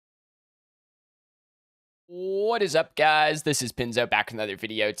What is up, guys? This is Pinzo back with another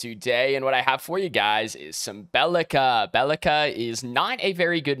video today, and what I have for you guys is some Belica. Belica is not a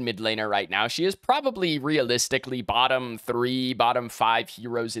very good mid laner right now. She is probably realistically bottom 3, bottom 5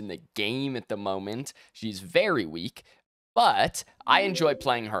 heroes in the game at the moment. She's very weak, but I enjoy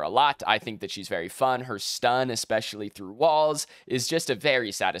playing her a lot. I think that she's very fun. Her stun, especially through walls, is just a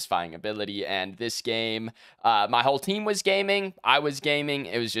very satisfying ability. And this game, my whole team was gaming. I was gaming.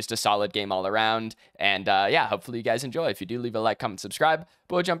 It was just a solid game all around. And yeah, hopefully you guys enjoy. If you do, leave a like, comment, subscribe.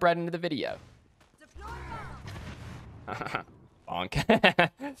 But we'll jump right into the video.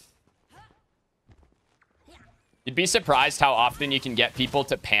 Bonk. You'd be surprised how often you can get people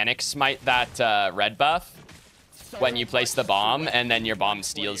to panic smite that red buff when you place the bomb, and then your bomb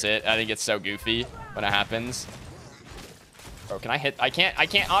steals it. I think it's so goofy when it happens. Bro, can I hit? I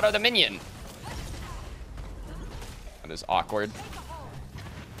can't auto the minion. That is awkward.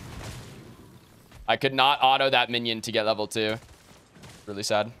 I could not auto that minion to get level 2. Really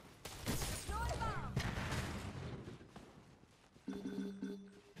sad.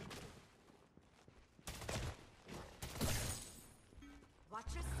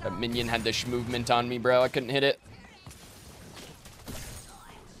 That minion had the movement on me, bro. I couldn't hit it.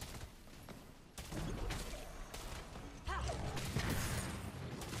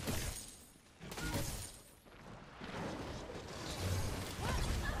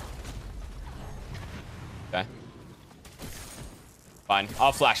 Okay. Fine.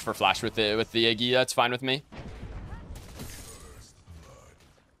 I'll flash with the Iggy. That's fine with me.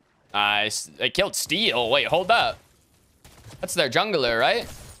 Nice. They killed Steel. Wait, hold up. That's their jungler, right?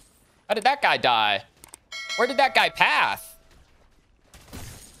 How did that guy die? Where did that guy path?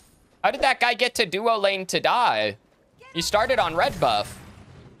 How did that guy get to duo lane to die? He started on red buff.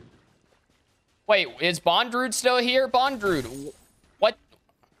 Wait, is Bondrude still here? Bondrude, what?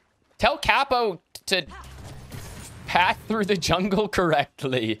 Tell Capo to path through the jungle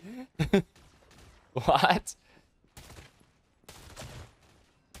correctly. What?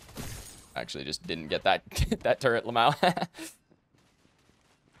 Actually, just didn't get that that turret, Lamau.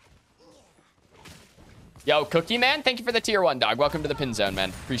 Yo, Cookie Man, thank you for the tier 1, dog. Welcome to the pin zone, man.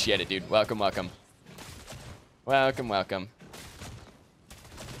 Appreciate it, dude. Welcome, welcome. Welcome, welcome.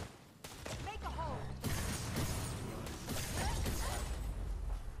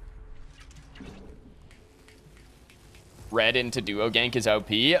 Red into duo gank is OP.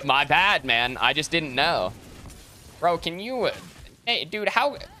 My bad, man. I just didn't know. Bro, can you... Hey, dude,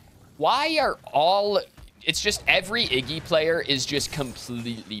 how... Why are all... It's just every Iggy player is just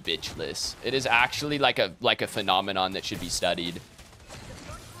completely bitchless. It is actually like a phenomenon that should be studied.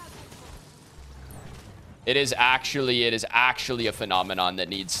 It is actually a phenomenon that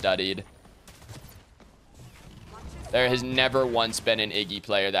needs studied. There has never once been an Iggy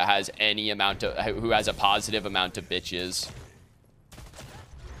player that has any amount of... who has a positive amount of bitches.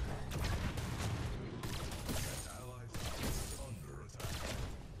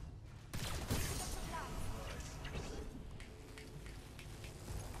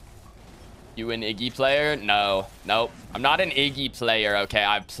 You an Iggy player? No. Nope. I'm not an Iggy player, okay?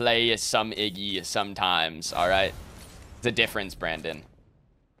 I play some Iggy sometimes, alright? There's a difference, Brandon.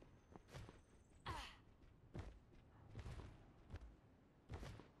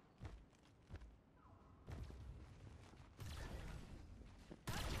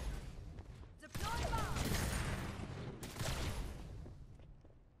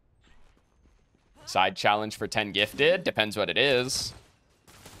 Side challenge for 10 gifted? Depends what it is.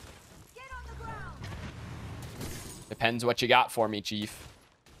 Depends what you got for me, Chief.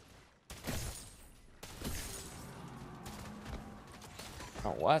 Oh,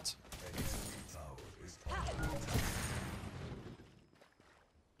 what?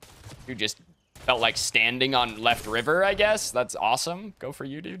 You just felt like standing on left river, I guess. That's awesome. Go for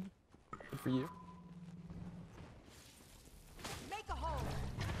you, dude. Good for you.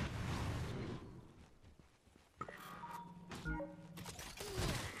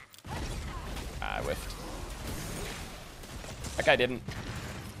 I whiffed. That guy didn't.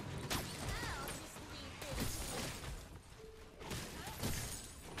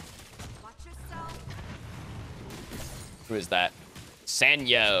 Who is that?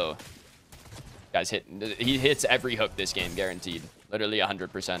 Sanyo. Guys he hits every hook this game, guaranteed. Literally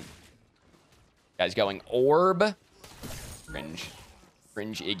 100%. Guys going orb. Cringe.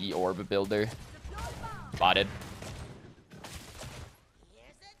 Cringe Iggy orb builder. Spotted.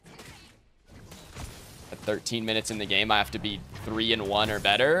 At 13 minutes in the game, I have to be 3-1 or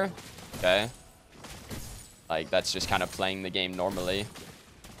better. Okay. Like, that's just kind of playing the game normally.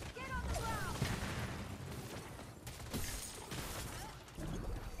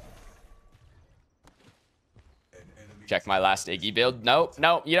 Check my last Iggy build. Nope,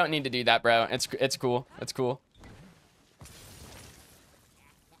 nope, you don't need to do that, bro. It's cool. It's cool.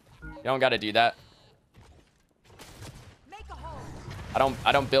 You don't gotta do that.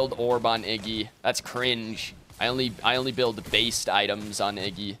 I don't build orb on Iggy. That's cringe. I only build based items on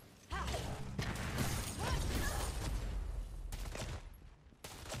Iggy.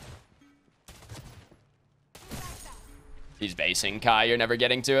 He's basing Kai. You're never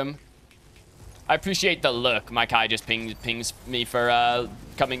getting to him. I appreciate the look. My Kai just pings me for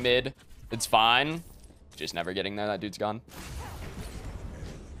coming mid. It's fine. Just never getting there. That dude's gone.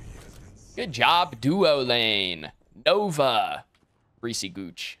 Good job, duo lane. Nova. Greasy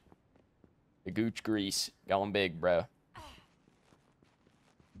Gooch. The Gooch grease. Going big, bro.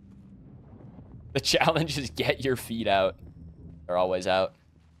 The challenge is get your feet out. They're always out.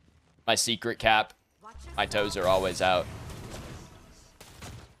 My secret cap. My toes are always out.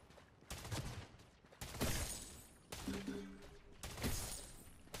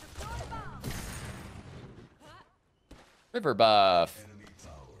 River buff.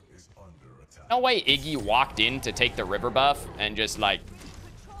 No way Iggy walked in to take the river buff and just like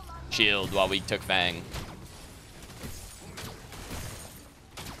chilled while we took Fang.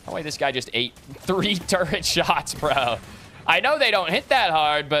 No way this guy just ate 3 turret shots, bro. I know they don't hit that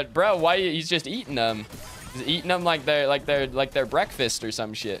hard, but bro, why he's just eating them? He's eating them like they're breakfast or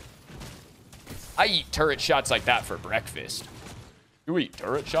some shit. I eat turret shots like that for breakfast. You eat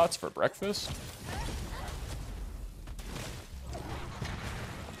turret shots for breakfast?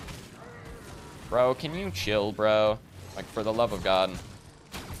 Bro, can you chill, bro? Like, for the love of God.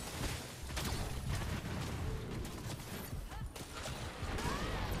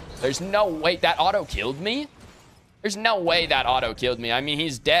 There's no way that auto killed me. There's no way that auto killed me. I mean,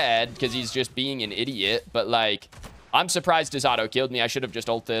 he's dead because he's just being an idiot. But, like, I'm surprised his auto killed me. I should have just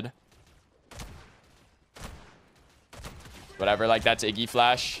ulted. Whatever, like, that's Iggy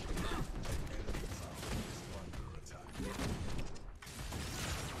Flash.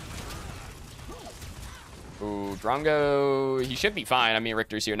 Ooh, Drongo, he should be fine. I mean,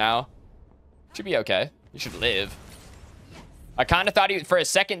 Richter's here now. Should be okay. He should live. I kind of thought for a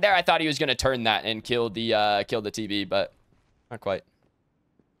second there, I thought he was going to turn that and kill the TB, but not quite.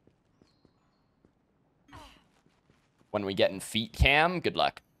 When we get in feet cam, good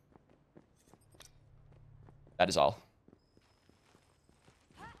luck. That is all.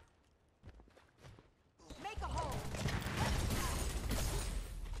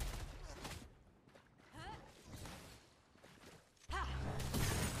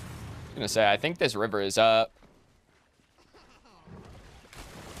 Gonna say, I think this river is up.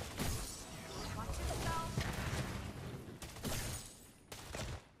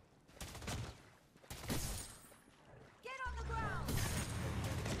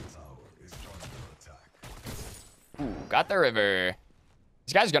 Ooh, got the river.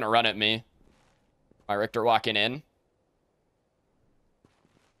 This guy's gonna run at me. My Richter walking in.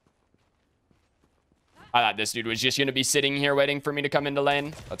 I thought this dude was just gonna be sitting here waiting for me to come into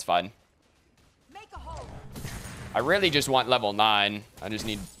lane. That's fine. I really just want level 9. I just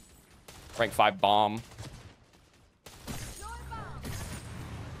need rank 5 bomb.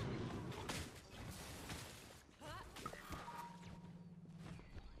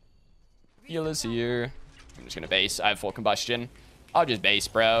 Heal is here. I'm just gonna base. I have full combustion. I'll just base,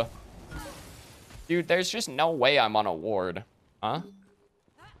 bro. Dude, there's just no way I'm on a ward. Huh?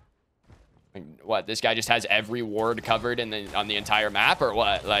 Like, what? This guy just has every ward covered on the entire map, or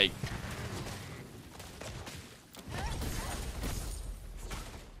what? Like...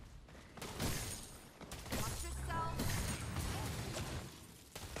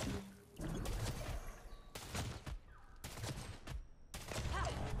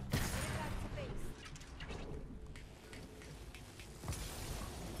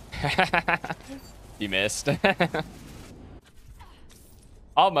 He missed.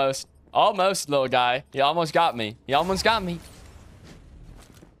 Almost. Almost, little guy. He almost got me. He almost got me.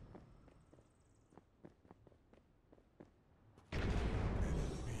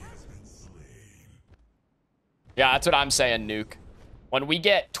 Yeah, that's what I'm saying, Nuke. When we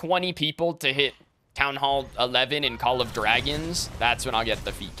get 20 people to hit Town Hall 11 in Call of Dragons, that's when I'll get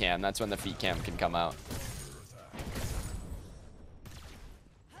the feet cam. That's when the feet cam can come out.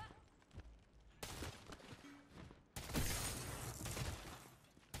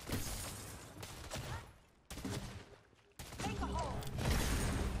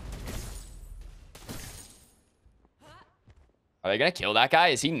 Are they gonna kill that guy?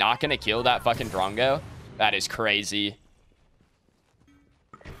 Is he not gonna kill that fucking Drongo? That is crazy.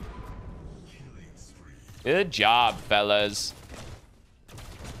 Good job, fellas.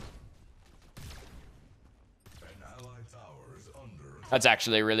 That's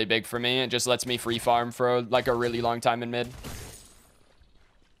actually really big for me. It just lets me free farm for like a really long time in mid.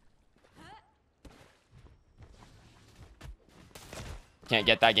 Can't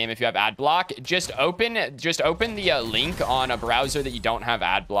get that game if you have ad block. Just open the link on a browser that you don't have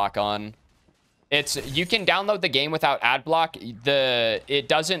ad block on. You can download the game without ad block. It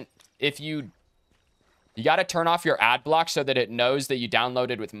doesn't, you got to turn off your ad block so that it knows that you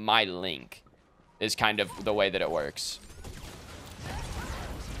downloaded with my link is kind of the way that it works.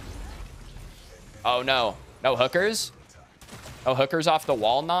 Oh no, no hookers? Oh, hookers off the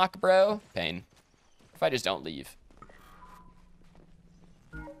wall knock, bro? Pain. If I just don't leave.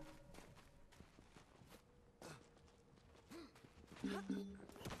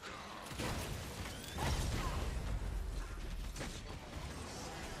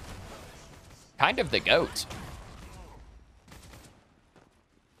 Kind of the goat.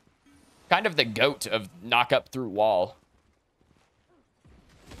 Kind of the goat of knock up through wall.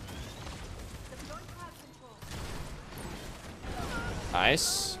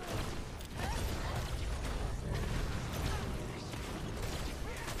 Nice.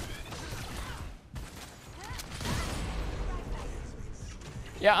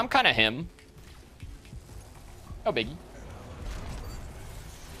 Yeah, I'm kind of him. No biggie.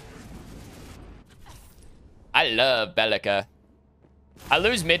 I love Belica. I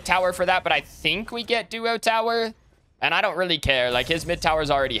lose mid tower for that, but I think we get duo tower. And I don't really care. Like, his mid tower's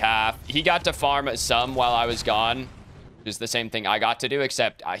already half. He got to farm some while I was gone. Which is the same thing I got to do,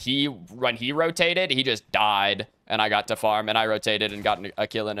 except when he rotated, he just died. And I got to farm, and I rotated and got a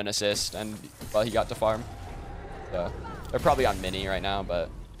kill and an assist. And, well, he got to farm. So, they're probably on mini right now,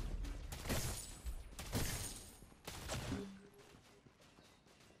 but...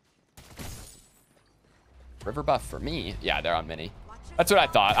 River buff for me? Yeah, they're on mini. That's what I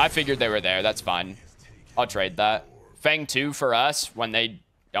thought. I figured they were there. That's fine. I'll trade that. Fang 2 for us when they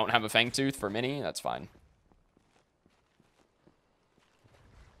don't have a Fang Tooth for mini. That's fine.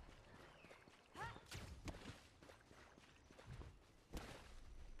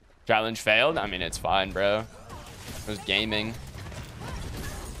 Challenge failed? I mean, it's fine, bro. It was gaming.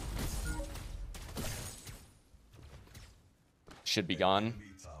 Should be gone.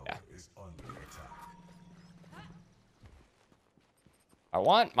 Yeah. I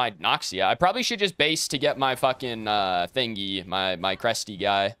want my Noxia. I probably should just base to get my fucking thingy, my Cresty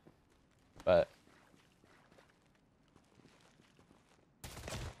guy. But...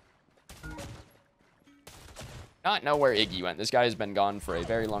 not know where Iggy went. This guy has been gone for a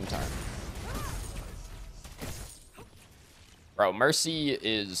very long time. Bro, Mercy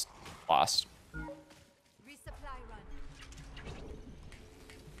is lost.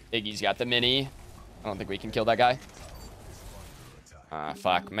 Iggy's got the mini. I don't think we can kill that guy.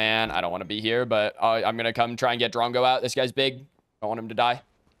 Fuck, man. I don't want to be here, but I'm going to come try and get Drongo out. This guy's big. I want him to die.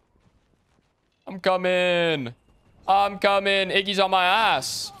 I'm coming. I'm coming. Iggy's on my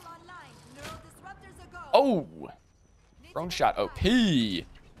ass. Oh. Drone shot OP.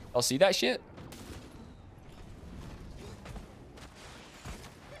 Y'all see that shit?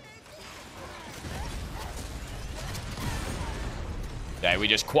 Yeah, we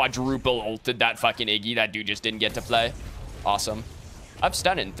just quadruple ulted that fucking Iggy. That dude just didn't get to play. Awesome. I've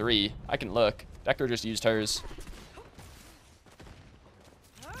stunned in 3. I can look. Decker just used hers.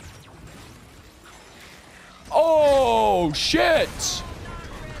 Oh, shit.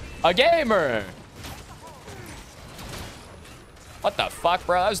 A gamer. What the fuck,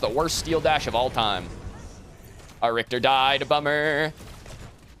 bro? That was the worst steal dash of all time. Our Richter died. Bummer.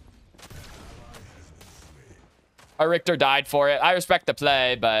 Our Richter died for it. I respect the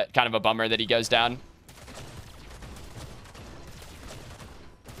play, but kind of a bummer that he goes down.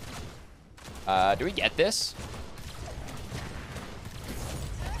 Do we get this?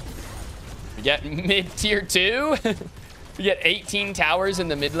 We get mid-tier 2? We get 18 towers in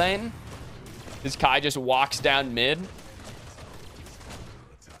the mid lane. This Kai just walks down mid.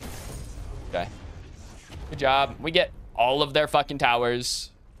 Okay. Good job. We get all of their fucking towers.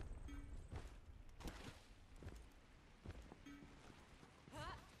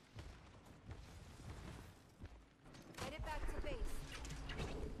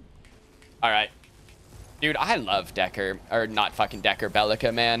 All right. Dude, I love Decker. Or not fucking Decker,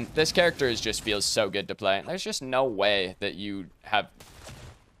 Belica, man. This character just feels so good to play. There's just no way that you have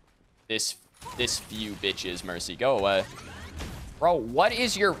this few bitches, Mercy. Go away. Bro, what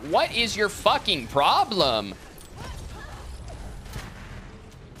is your fucking problem?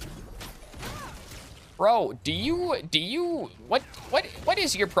 Bro, what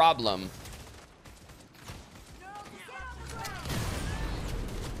is your problem?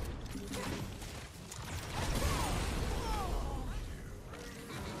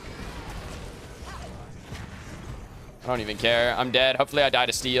 I don't even care. I'm dead. Hopefully I die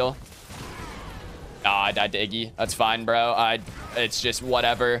to steel. Ah, I died to Iggy. That's fine, bro. It's just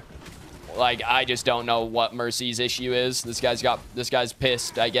whatever. Like, I just don't know what Mercy's issue is. This guy's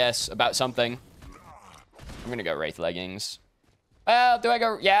pissed, I guess, about something. I'm gonna go Wraith Leggings. Well, do I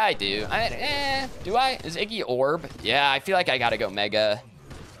go? Yeah, I do. Do I? Is Iggy Orb? Yeah, I feel like I gotta go Mega.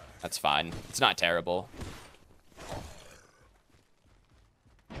 That's fine. It's not terrible.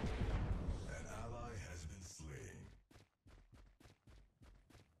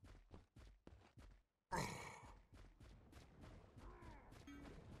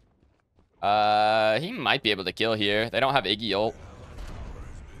 He might be able to kill here. They don't have Iggy ult.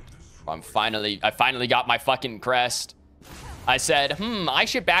 I finally got my fucking crest. I said, I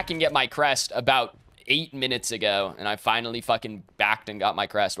should back and get my crest about 8 minutes ago, and I finally fucking backed and got my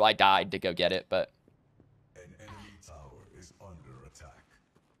crest. Well, I died to go get it, but an enemy tower is under attack.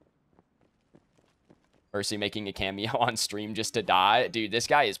 Mercy making a cameo on stream just to die. Dude, this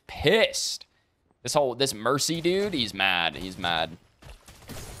guy is pissed. This Mercy dude, he's mad. He's mad.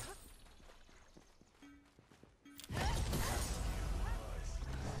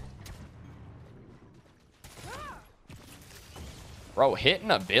 Bro, hit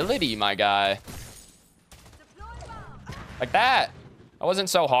an ability, my guy. Like that. That wasn't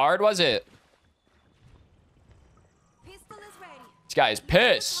so hard, was it? This guy is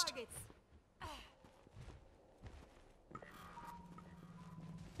pissed.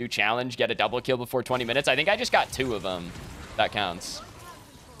 Do challenge, get a double kill before 20 minutes. I think I just got 2 of them. That counts.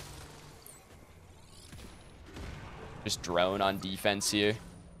 Just drone on defense here.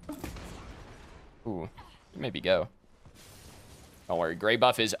 Ooh, maybe go. Don't worry, gray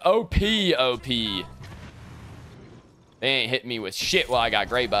buff is OP. They ain't hit me with shit while I got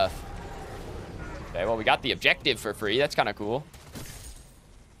gray buff. Okay, well, we got the objective for free. That's kind of cool.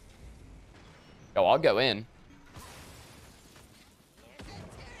 Oh, I'll go in.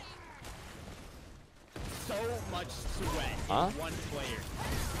 So much sweat huh? in one player.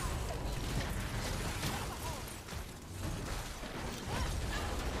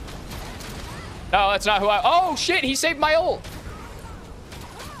 No, that's not who I... Oh, shit, he saved my ult.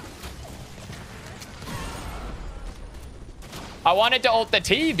 I wanted to ult the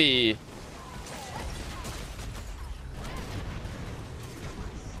TV.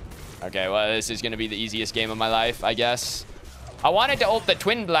 Okay, well, this is going to be the easiest game of my life, I guess. I wanted to ult the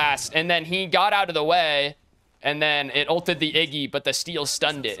Twin Blast, and then he got out of the way, and then it ulted the Iggy, but the steel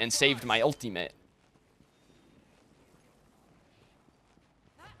stunned it and saved my ultimate.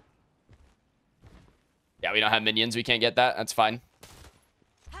 Yeah, we don't have minions. We can't get that. That's fine.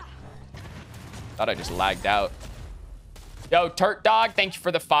 Thought I just lagged out. Yo, Turk Dog, thank you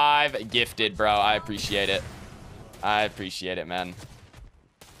for the 5. Gifted, bro. I appreciate it. I appreciate it, man.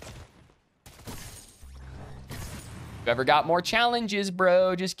 If you ever got more challenges,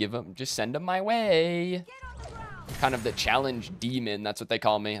 bro, just send them my way. Kind of the challenge demon. That's what they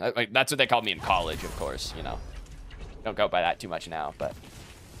call me. Like, that's what they called me in college, of course, you know. Don't go by that too much now, but...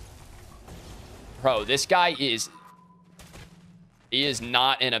 Bro, this guy is... He is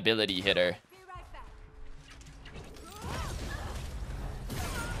not an ability hitter.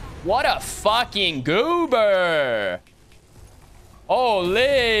 What a fucking goober!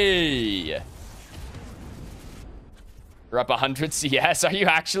 Holy! You're up 100 CS. Are you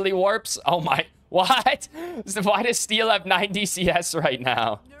actually Warps? Oh my... What? Why does Steel have 90 CS right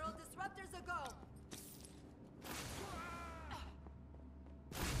now?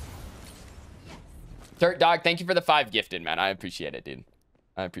 Dirt Dog, thank you for the 5 gifted, man. I appreciate it, dude.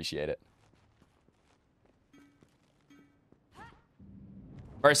 I appreciate it.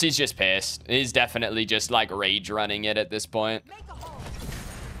 Mercy's just pissed. He's definitely just like rage running it at this point.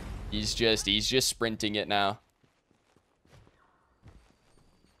 He's just sprinting it now.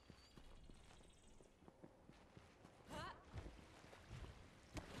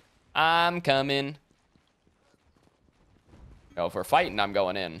 I'm coming. Oh, if we're fighting, I'm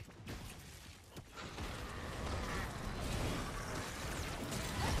going in.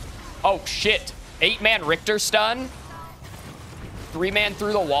 Oh, shit. 8-man Richter stun. 3-man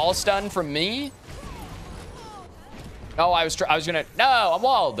through the wall stun from me. Oh, I was gonna... No, I'm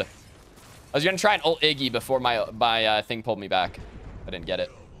walled. I was gonna try and ult Iggy before my thing pulled me back. I didn't get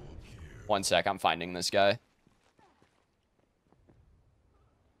it. 1 sec, I'm finding this guy.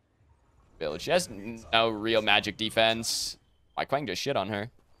 She has no real magic defense. My Quang just shit on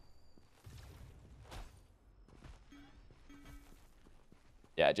her.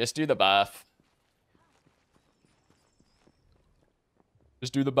 Yeah, just do the buff.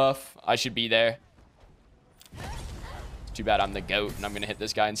 Just do the buff. I should be there. Too bad I'm the GOAT and I'm gonna hit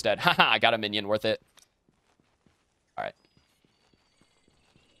this guy instead. Haha, I got a minion worth it.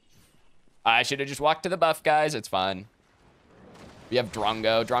 I should have just walked to the buff, guys. It's fine. We have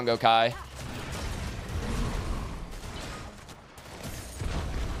Drongo Kai.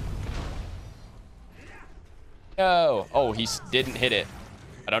 No. Oh, he didn't hit it.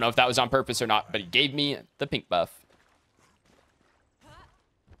 I don't know if that was on purpose or not, but he gave me the pink buff.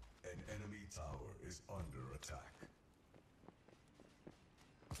 An enemy tower is under attack.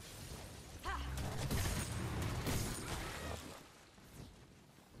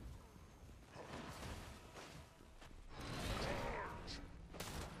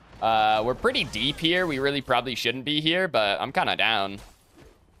 We're pretty deep here. We really probably shouldn't be here, but I'm kind of down.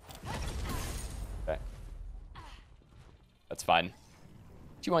 Okay. That's fine.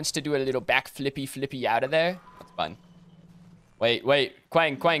 She wants to do a little back flippy out of there. That's fine. Wait.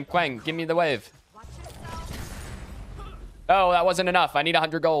 Quang. Give me the wave. Oh, that wasn't enough. I need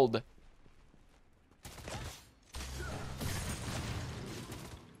 100 gold.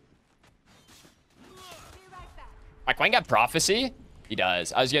 My Quang got prophecy? He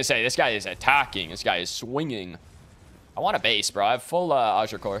does. I was gonna say, this guy is attacking. This guy is swinging. I want a base, bro. I have full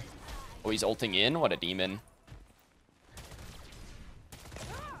Azure Core. Oh, he's ulting in? What a demon.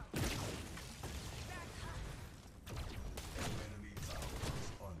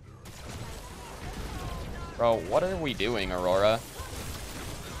 Bro, what are we doing, Aurora?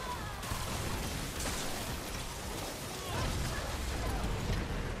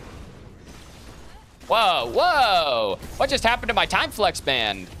 Whoa. What just happened to my time flex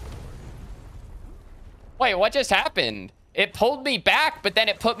band? Wait, what just happened? It pulled me back, but then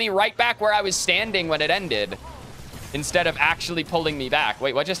it put me right back where I was standing when it ended, instead of actually pulling me back.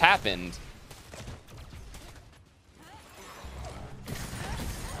 Wait, what just happened?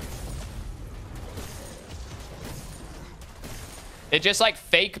 It just like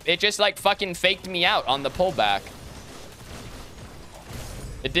fucking faked me out on the pullback.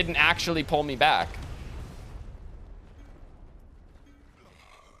 It didn't actually pull me back.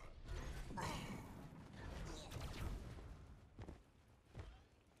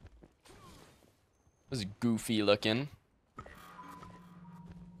 This is goofy looking.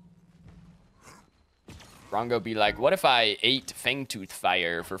 Rongo be like, what if I ate Fangtooth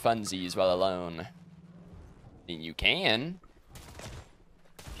Fire for funsies while alone? I mean, you can.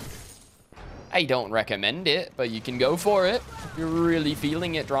 I don't recommend it, but you can go for it. If you're really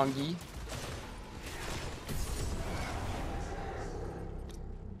feeling it, Drongy.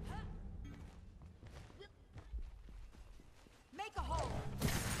 Make a hole.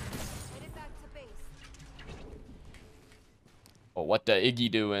 Headed back to base. Oh, what the Iggy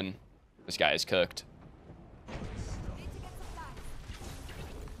doing? This guy is cooked. Need to get supplies.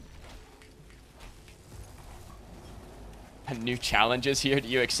 New challenges here, do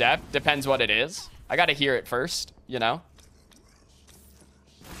you accept? Depends what it is. I gotta hear it first, you know?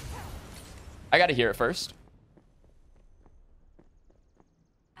 I gotta hear it first.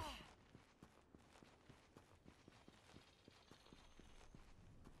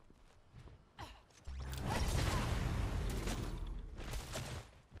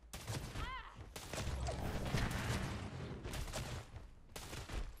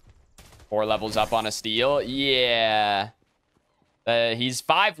 Four levels up on a steal? Yeah. He's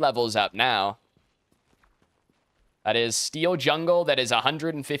 5 levels up now. That is Steel Jungle. That is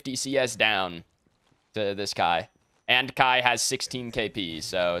 150 CS down to this Kai. And Kai has 16 KP,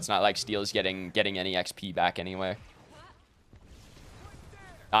 so it's not like Steel's getting any XP back anywhere.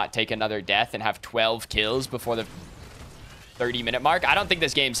 Not take another death and have 12 kills before the 30-minute mark. I don't think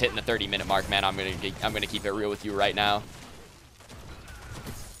this game's hitting the 30-minute mark, man. I'm gonna keep it real with you right now.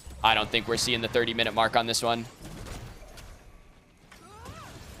 I don't think we're seeing the 30-minute mark on this one.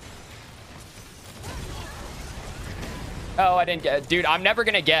 Oh, I didn't get, dude. I'm never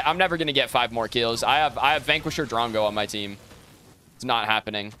gonna get 5 more kills. I have Vanquisher Drongo on my team. It's not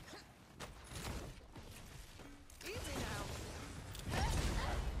happening.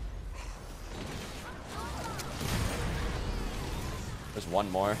 There's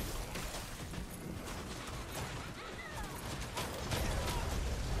one more.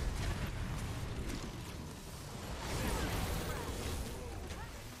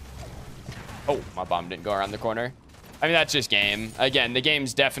 Oh, my bomb didn't go around the corner. I mean, that's just game. Again, the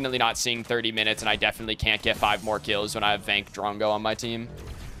game's definitely not seeing 30 minutes, and I definitely can't get 5 more kills when I have Vank Drongo on my team.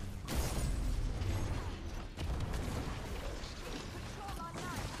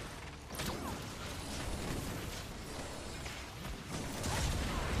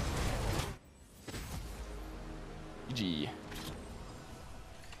 GG.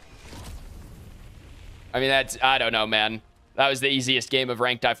 I mean, I don't know, man. That was the easiest game of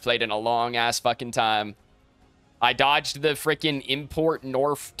ranked I've played in a long ass fucking time. I dodged the freaking import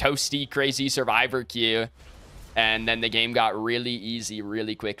North toasty crazy survivor queue. And then the game got really easy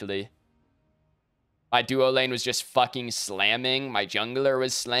really quickly. My duo lane was just fucking slamming. My jungler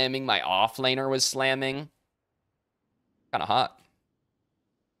was slamming. My offlaner was slamming. Kind of hot.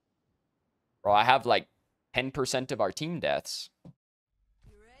 Bro, I have like 10% of our team deaths.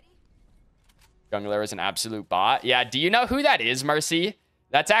 You ready? Jungler is an absolute bot. Yeah, do you know who that is, Mercy?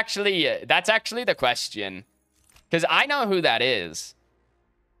 That's actually the question. Because I know who that is.